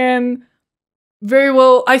 Again, very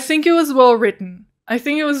well. I think it was well written. I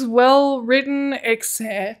think it was well written,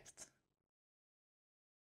 except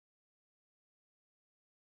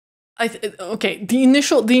okay, the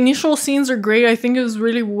initial scenes are great. I think it was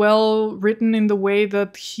really well written in the way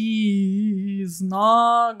that he's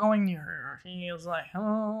not going near her. He is like,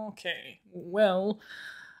 oh, okay, well,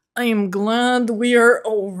 I am glad we are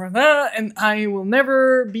over that, and I will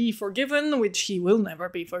never be forgiven, which he will never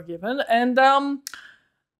be forgiven. And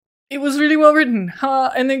it was really well written,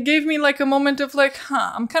 and it gave me like a moment of like,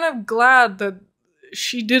 I'm kind of glad that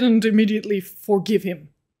she didn't immediately forgive him.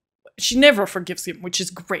 She never forgives him, which is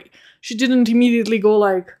great. She didn't immediately go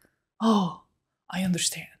like, oh, I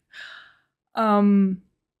understand.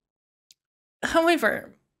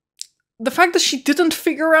 However, the fact that she didn't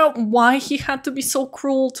figure out why he had to be so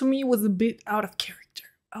cruel to me was a bit out of character.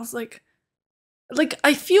 I was like,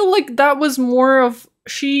 I feel like that was more of,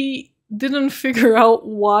 she didn't figure out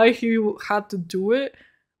why he had to do it,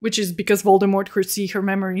 which is because Voldemort could see her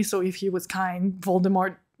memory, so if he was kind,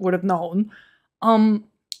 Voldemort would have known.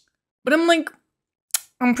 But I'm like,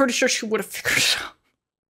 I'm pretty sure she would have figured it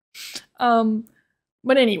out.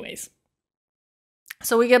 But anyways.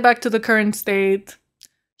 So we get back to the current state.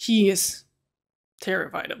 He is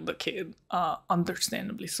terrified of the kid,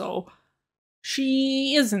 understandably so.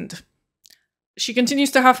 She isn't. She continues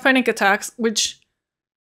to have panic attacks, which...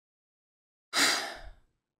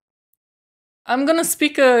 I'm gonna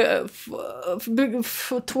speak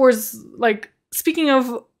towards, like, speaking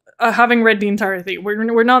of having read the entire thing,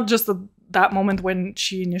 we're not just at that moment when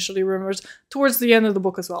she initially remembers, towards the end of the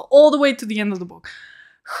book as well, all the way to the end of the book.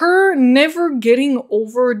 Her never getting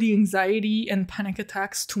over the anxiety and panic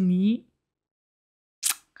attacks, to me,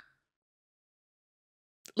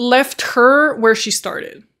 left her where she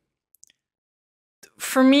started.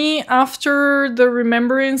 For me, after the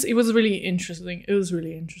remembrance, it was really interesting. It was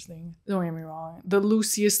really interesting. Don't get me wrong. The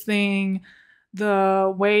Lucius thing,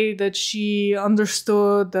 the way that she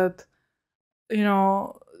understood that, you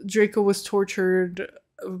know, Draco was tortured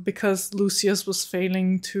because Lucius was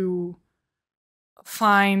failing to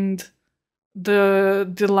find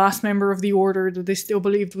the last member of the order that they still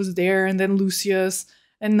believed was there, and then Lucius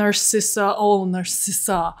and Narcissa. Oh,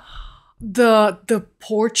 Narcissa. The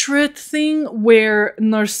portrait thing where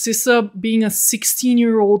Narcissa, being a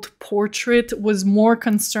 16-year-old portrait, was more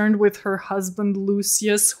concerned with her husband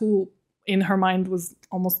Lucius, who in her mind was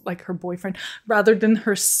almost like her boyfriend, rather than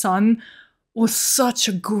her son, was such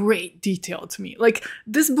a great detail to me. Like,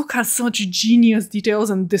 this book has such genius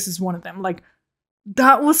details, and this is one of them. Like,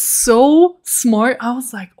 that was so smart. I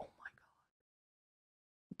was like, oh my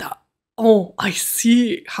god. Oh, I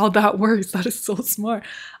see how that works. That is so smart.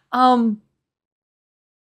 And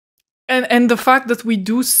the fact that we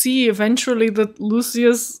do see eventually that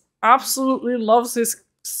Lucius absolutely loves his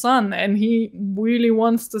son and he really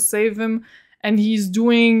wants to save him, and he's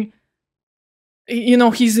doing, you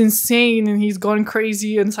know, he's insane and he's gone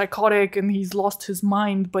crazy and psychotic and he's lost his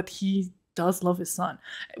mind, but he does love his son,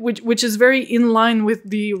 which is very in line with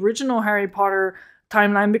the original Harry Potter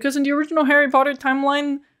timeline, because in the original Harry Potter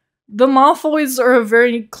timeline, the Malfoys are a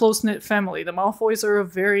very close-knit family. The Malfoys are a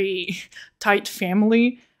very tight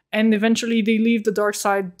family, and eventually they leave the dark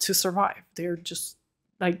side to survive. They're just,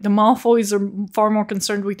 like, the Malfoys are far more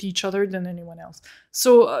concerned with each other than anyone else.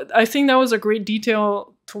 So I think that was a great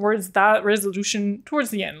detail towards that resolution,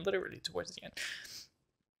 towards the end, literally towards the end.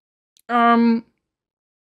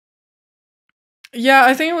 Yeah,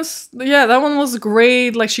 I think it was, yeah, that one was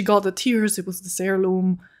great. Like, she got the tears, it was this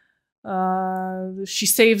heirloom. She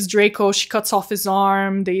saves Draco, she cuts off his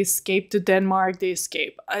arm, they escape to Denmark, they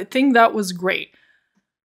escape. I think that was great.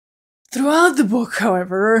 Throughout the book,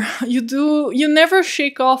 however, you never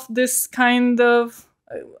shake off this kind of,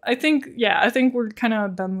 I think we're kind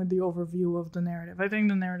of done with the overview of the narrative. I think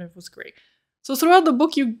the narrative was great. So throughout the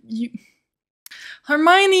book,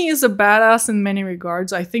 Hermione is a badass in many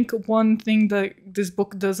regards. I think one thing that this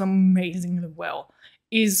book does amazingly well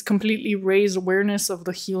is completely raise awareness of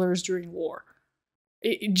the healers during war.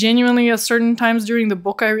 Genuinely, at certain times during the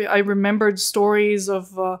book, I remembered stories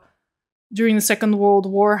of during the Second World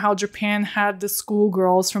War, how Japan had the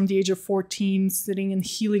schoolgirls from the age of 14 sitting and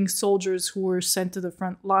healing soldiers who were sent to the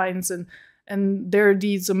front lines, and there are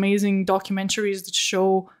these amazing documentaries that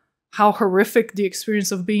show how horrific the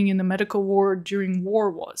experience of being in the medical ward during war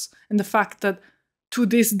was, and the fact that to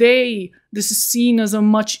this day this is seen as a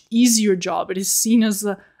much easier job. It is seen as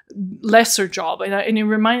a lesser job, and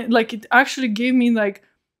it actually gave me like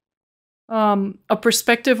a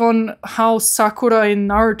perspective on how Sakura in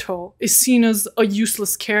Naruto is seen as a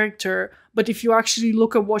useless character, but if you actually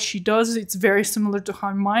look at what she does, it's very similar to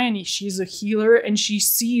Hermione. She's a healer and she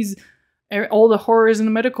sees all the horrors in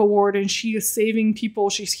the medical ward and she is saving people,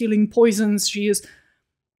 she's healing poisons,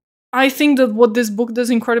 I think that what this book does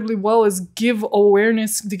incredibly well is give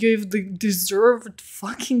awareness, to give the deserved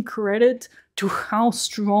fucking credit to how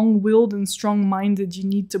strong-willed and strong-minded you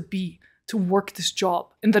need to be to work this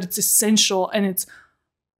job, and that it's essential and it's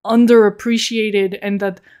underappreciated, and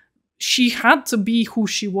that she had to be who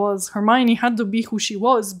she was. Hermione had to be who she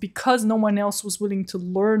was because no one else was willing to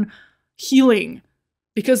learn healing,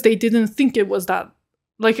 because they didn't think it was that.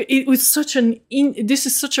 Like, it was such this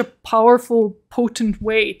is such a powerful, potent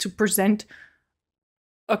way to present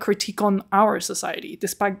a critique on our society,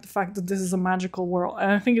 despite the fact that this is a magical world.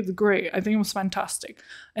 And I think it's great. I think it was fantastic.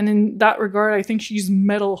 And in that regard, I think she's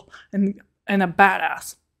metal and a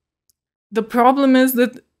badass. The problem is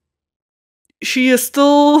that she is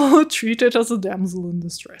still treated as a damsel in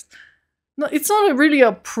distress. No, it's not really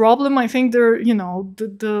a problem. I think there,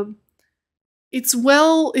 it's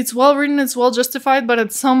well written, it's well justified, but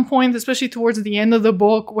at some point, especially towards the end of the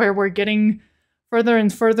book, where we're getting further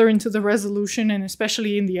and further into the resolution, and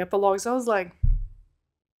especially in the epilogues, I was like,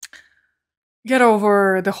 get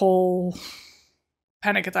over the whole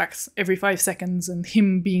panic attacks every 5 seconds and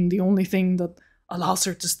him being the only thing that allows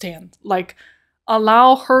her to stand. Like,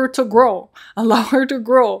 allow her to grow. Allow her to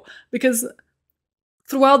grow. Because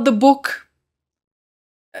throughout the book,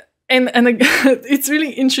 and it's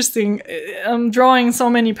really interesting, I'm drawing so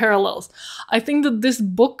many parallels. I think that this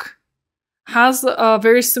book has a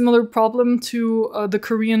very similar problem to the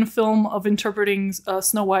Korean film of interpreting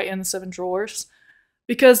Snow White and the Seven Dwarfs.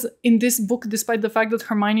 Because in this book, despite the fact that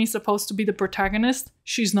Hermione is supposed to be the protagonist,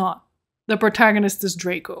 she's not. The protagonist is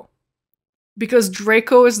Draco. Because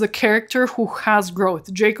Draco is the character who has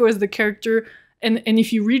growth. Draco is the character, and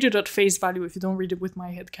if you read it at face value, if you don't read it with my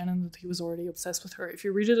headcanon that he was already obsessed with her, if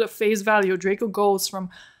you read it at face value, Draco goes from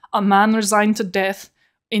a man resigned to death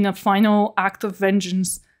in a final act of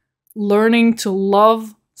vengeance, learning to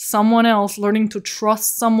love someone else, learning to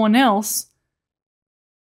trust someone else,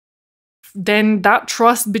 then that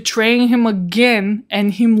trust betraying him again,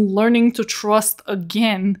 and him learning to trust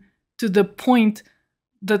again to the point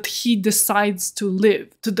that he decides to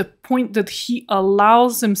live, to the point that he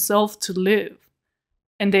allows himself to live,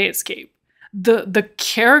 and they escape. The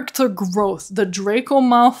character growth that Draco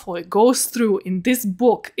Malfoy goes through in this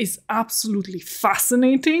book is absolutely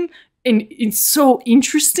fascinating, and it's so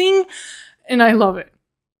interesting, and I love it.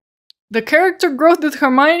 The character growth that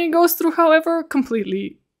Hermione goes through, however,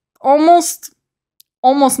 completely, almost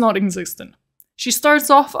non-existent. She starts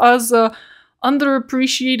off as a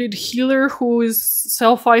underappreciated healer who is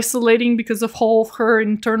self-isolating because of all of her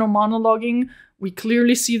internal monologuing. We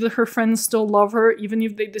clearly see that her friends still love her, even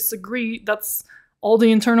if they disagree. That's all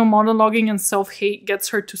the internal monologuing and self-hate gets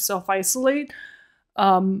her to self-isolate.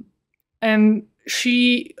 And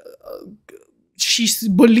she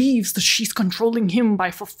believes that she's controlling him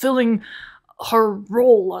by fulfilling her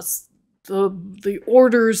role as the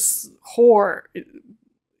Order's whore.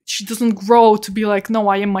 She doesn't grow to be like, no,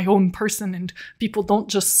 I am my own person and people don't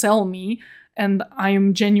just sell me and I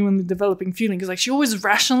am genuinely developing feelings. Like, she always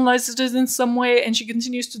rationalizes it in some way, and she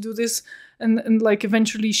continues to do this, and like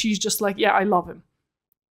eventually she's just like, yeah, I love him.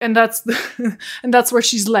 And that's and that's where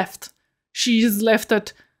she's left. She's left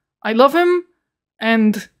at, I love him,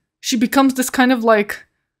 and she becomes this kind of like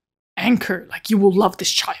anchor, like, you will love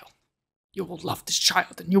this child. You will love this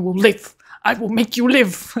child and you will live. I will make you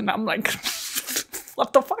live. And I'm like,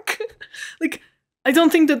 what the fuck? Like, I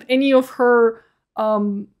don't think that any of her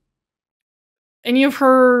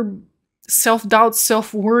self-doubt,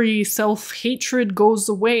 self-worry, self-hatred goes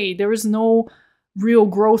away. There is no real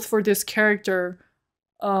growth for this character.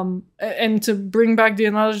 And to bring back the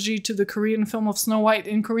analogy to the Korean film of Snow White,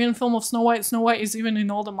 in Korean film of Snow White is even in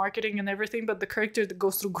all the marketing and everything, but the character that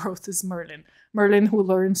goes through growth is Merlin. Merlin, who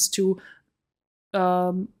learns to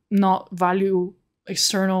not value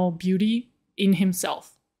external beauty in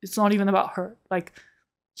himself. It's not even about her. Like,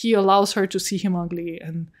 he allows her to see him ugly,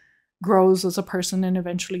 and grows as a person, and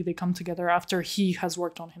eventually they come together after he has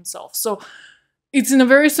worked on himself. So it's in a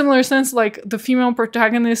very similar sense, like the female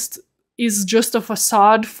protagonist is just a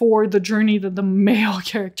facade for the journey that the male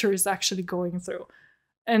character is actually going through.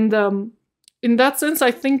 And in that sense,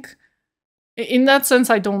 I think,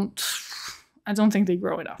 I don't think they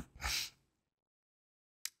grow enough.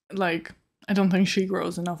 Like, I don't think she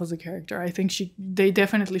grows enough as a character. I think they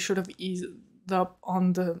definitely should have eased up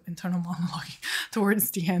on the internal monologue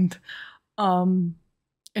towards the end, and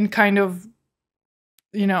kind of,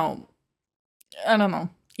 you know, I don't know,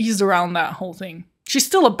 eased around that whole thing. She's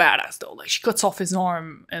still a badass though. Like, she cuts off his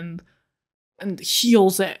arm and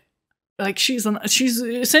heals it. Like, she's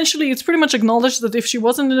essentially, it's pretty much acknowledged that if she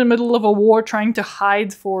wasn't in the middle of a war trying to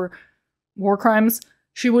hide for war crimes,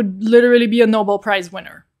 she would literally be a Nobel Prize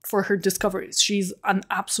winner for her discoveries. She's an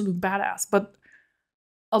absolute badass, but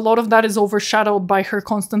a lot of that is overshadowed by her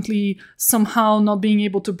constantly somehow not being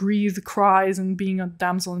able to breathe, cries, and being a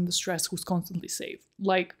damsel in distress who's constantly saved.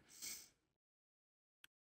 Like,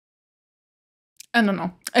 I don't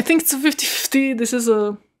know. I think it's a 50-50. This is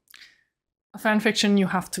a fan fiction. You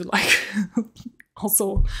have to, like,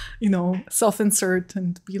 also, you know, self-insert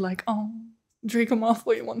and be like, oh, Draco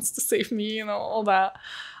Malfoy wants to save me, you know, all that.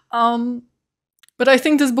 But I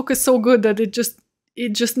think this book is so good that it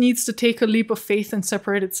just needs to take a leap of faith and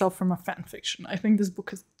separate itself from a fan fiction. I think this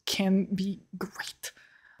book can be great.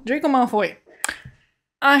 Draco Malfoy.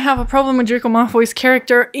 I have a problem with Draco Malfoy's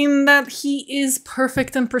character in that he is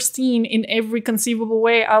perfect and pristine in every conceivable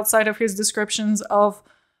way outside of his descriptions of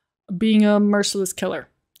being a merciless killer.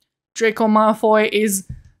 Draco Malfoy is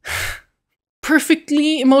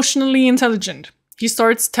perfectly emotionally intelligent. He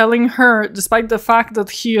starts telling her, despite the fact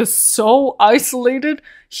that he is so isolated,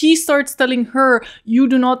 he starts telling her, you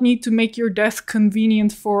do not need to make your death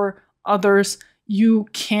convenient for others. You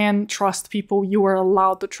can trust people. You are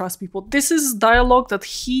allowed to trust people. This is dialogue that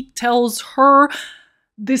he tells her,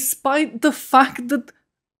 despite the fact that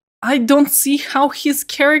I don't see how his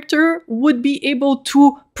character would be able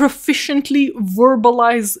to proficiently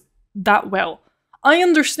verbalize that well. I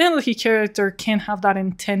understand that his character can have that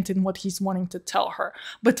intent in what he's wanting to tell her,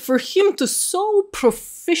 but for him to so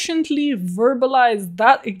proficiently verbalize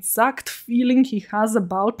that exact feeling he has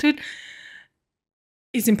about it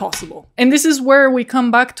is impossible. And this is where we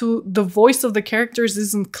come back to the voice of the characters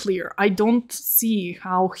isn't clear. I don't see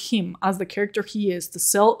how him, as the character he is,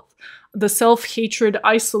 the self-hatred,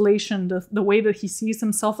 isolation, the way that he sees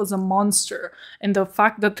himself as a monster, and the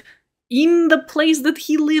fact that in the place that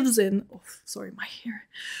he lives in... Oh, sorry, my hair.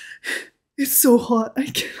 It's so hot. I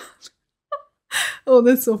cannot. Oh,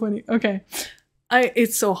 that's so funny. Okay.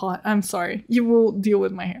 It's so hot. I'm sorry. You will deal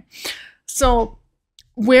with my hair. So,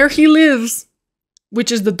 where he lives,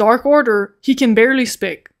 which is the Dark Order, he can barely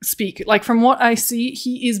speak. Like, from what I see,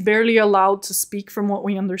 he is barely allowed to speak from what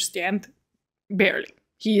we understand. Barely.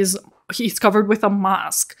 He's covered with a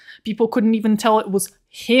mask. People couldn't even tell it was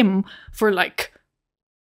him for, like,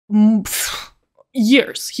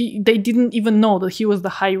 years. They didn't even know that he was the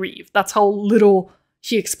High Reeve. That's how little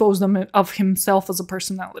he exposed them of himself as a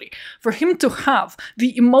personality. For him to have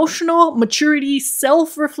the emotional maturity,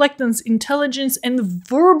 self-reflectance, intelligence, and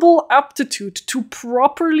verbal aptitude to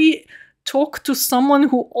properly talk to someone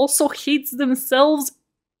who also hates themselves,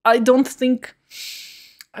 I don't think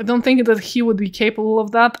that he would be capable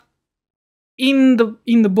of that in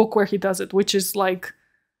the book where he does it, which is like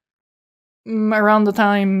around the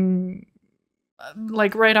time,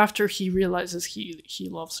 like right after he realizes he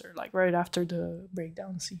loves her, like right after the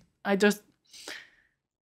breakdown scene. I don't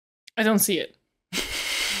see it.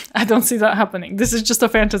 I don't see that happening. This is just a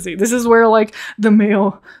fantasy. This is where, like, the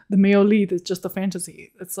male lead is just a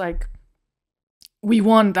fantasy. It's like, we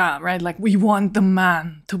want that, right? Like, we want the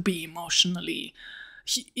man to be emotionally.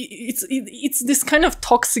 It's this kind of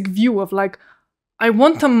toxic view of, like, I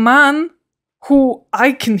want a man who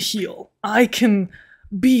I can heal. I can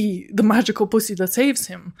be the magical pussy that saves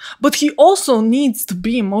him. But he also needs to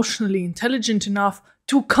be emotionally intelligent enough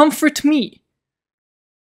to comfort me.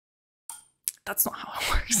 That's not how it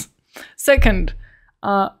works. Second,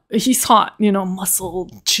 he's hot, you know,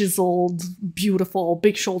 muscled, chiseled, beautiful,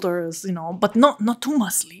 big shoulders, you know, but not too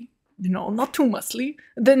muscly, you know, not too muscly.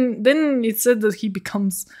 Then it said that he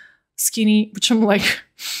becomes skinny, which I'm like,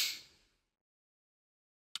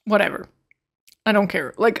 whatever. I don't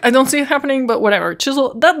care. Like, I don't see it happening, but whatever.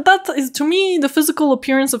 Chisel, that is, to me, the physical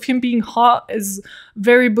appearance of him being hot is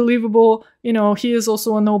very believable. You know, he is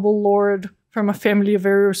also a noble lord from a family of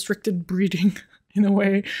very restricted breeding, in a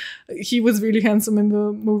way. He was really handsome in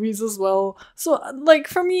the movies as well. So, like,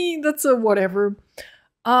 for me, that's a whatever.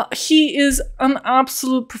 He is an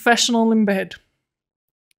absolute professional in bed.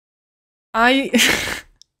 I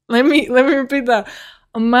let me repeat that.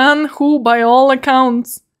 A man who, by all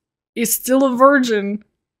accounts, is still a virgin.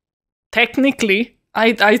 Technically,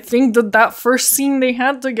 I think that first scene they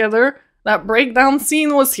had together, that breakdown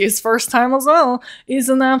scene, was his first time as well. Is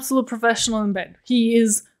an absolute professional in bed. He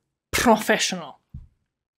is professional.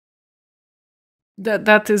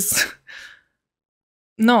 That is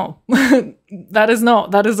no. That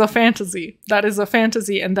is a fantasy. That is a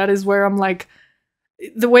fantasy, and that is where I'm like,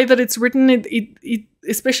 the way that it's written, it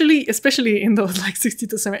especially in those like 60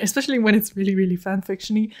 to 70, especially when it's really, really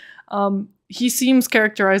fanfiction-y, he seems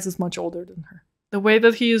characterized as much older than her. The way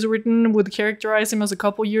that he is written would characterize him as a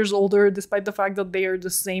couple years older, despite the fact that they are the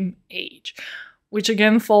same age, which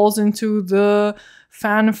again falls into the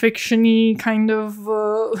fanfiction-y kind of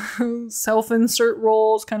self-insert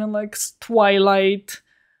roles, kind of like Twilight.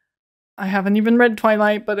 I haven't even read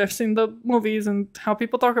Twilight, but I've seen the movies and how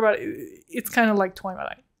people talk about it. It's kind of like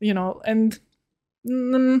Twilight, you know, and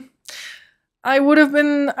I would have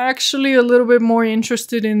been actually a little bit more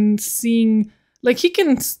interested in seeing, like, he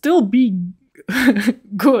can still be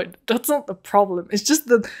good. That's not the problem. It's just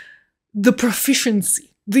the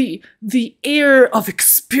proficiency, the air of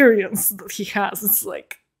experience that he has. It's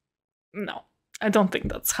like, no, I don't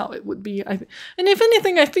think that's how it would be. And if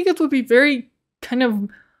anything, I think it would be very kind of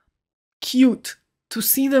cute to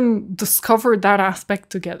see them discover that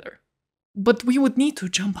aspect together. But we would need to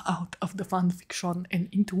jump out of the fanfiction and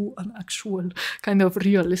into an actual kind of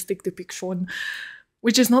realistic depiction,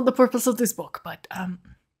 which is not the purpose of this book, but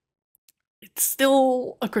it's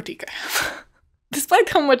still a critique I have. Despite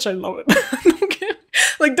how much I love it.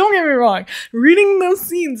 Don't get me wrong. Reading those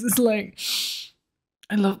scenes is like,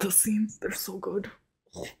 I love those scenes. They're so good.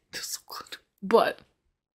 Oh, they're so good. But,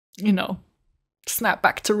 you know, snap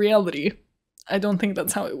back to reality. I don't think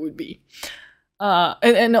that's how it would be.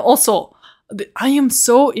 And also, I am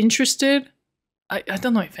so interested. I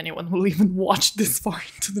don't know if anyone will even watch this far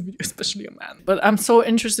into the video, especially a man. But I'm so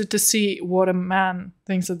interested to see what a man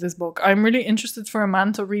thinks of this book. I'm really interested for a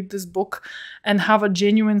man to read this book and have a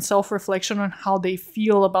genuine self-reflection on how they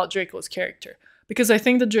feel about Draco's character. Because I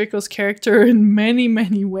think that Draco's character in many,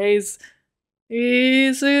 many ways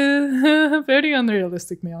is a very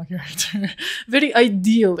unrealistic male character. Very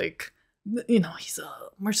idyllic. You know, he's a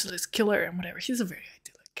merciless killer and whatever. He's a very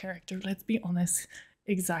idyllic character, let's be honest.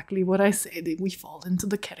 Exactly what I said. We fall into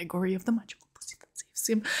the category of the magical pussy that saves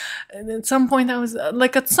him. And at some point I was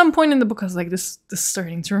like, at some point in the book I was like, this is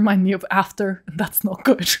starting to remind me of After, and that's not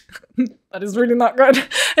good. That is really not good.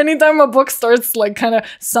 Anytime a book starts like kind of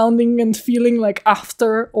sounding and feeling like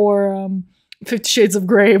After or 50 Shades of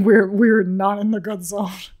Grey, we're not in the good zone.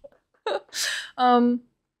 But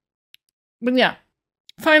yeah,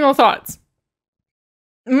 final thoughts.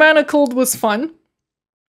 Manacled was fun.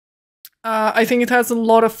 I think it has a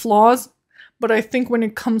lot of flaws, but I think when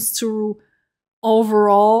it comes to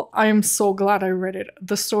overall, I am so glad I read it.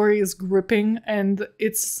 The story is gripping, and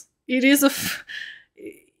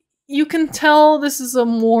you can tell this is a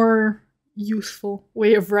more youthful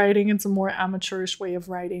way of writing. It's a more amateurish way of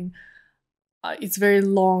writing. It's very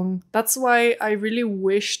long. That's why I really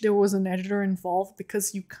wish there was an editor involved,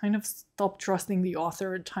 because you kind of stop trusting the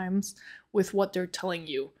author at times with what they're telling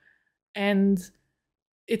you. And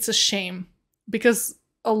it's a shame, because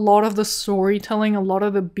a lot of the storytelling, a lot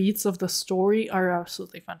of the beats of the story are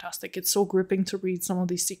absolutely fantastic. It's so gripping to read some of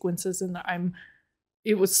these sequences, and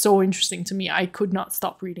it was so interesting to me. I could not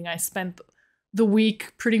stop reading. I spent the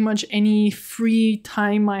week, pretty much any free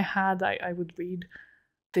time I had, I would read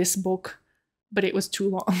this book, but it was too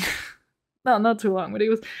long. No, not too long, but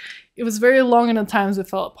it was very long, and at times it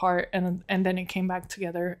fell apart, and then it came back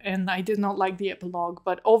together, and I did not like the epilogue,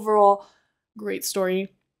 but overall, great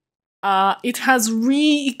story. It has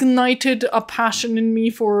reignited a passion in me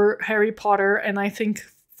for Harry Potter, and I think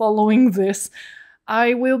following this,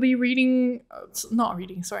 I will be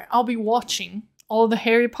I'll be watching all of the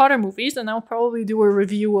Harry Potter movies, and I'll probably do a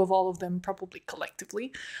review of all of them, probably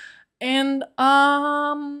collectively. And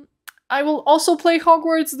I will also play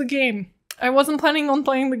Hogwarts the game. I wasn't planning on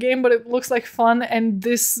playing the game, but it looks like fun, and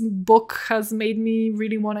this book has made me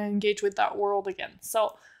really want to engage with that world again.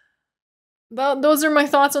 So those are my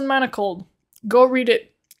thoughts on Manacled. Go read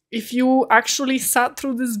it. If you actually sat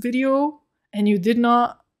through this video and you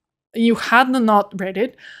had not read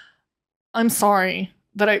it, I'm sorry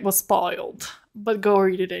that I was spoiled, but go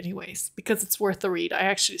read it anyways, because it's worth the read. I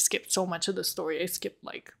actually skipped so much of the story. I skipped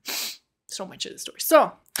like so much of the story.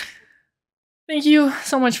 So thank you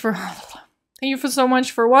so much for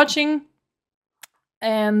watching.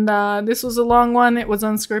 And this was a long one. It was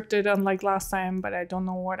unscripted unlike last time, but I don't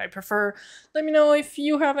know what I prefer. Let me know if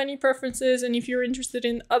you have any preferences, and if you're interested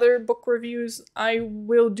in other book reviews, I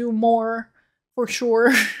will do more for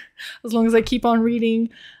sure, as long as I keep on reading.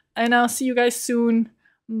 And I'll see you guys soon.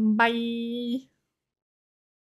 Bye!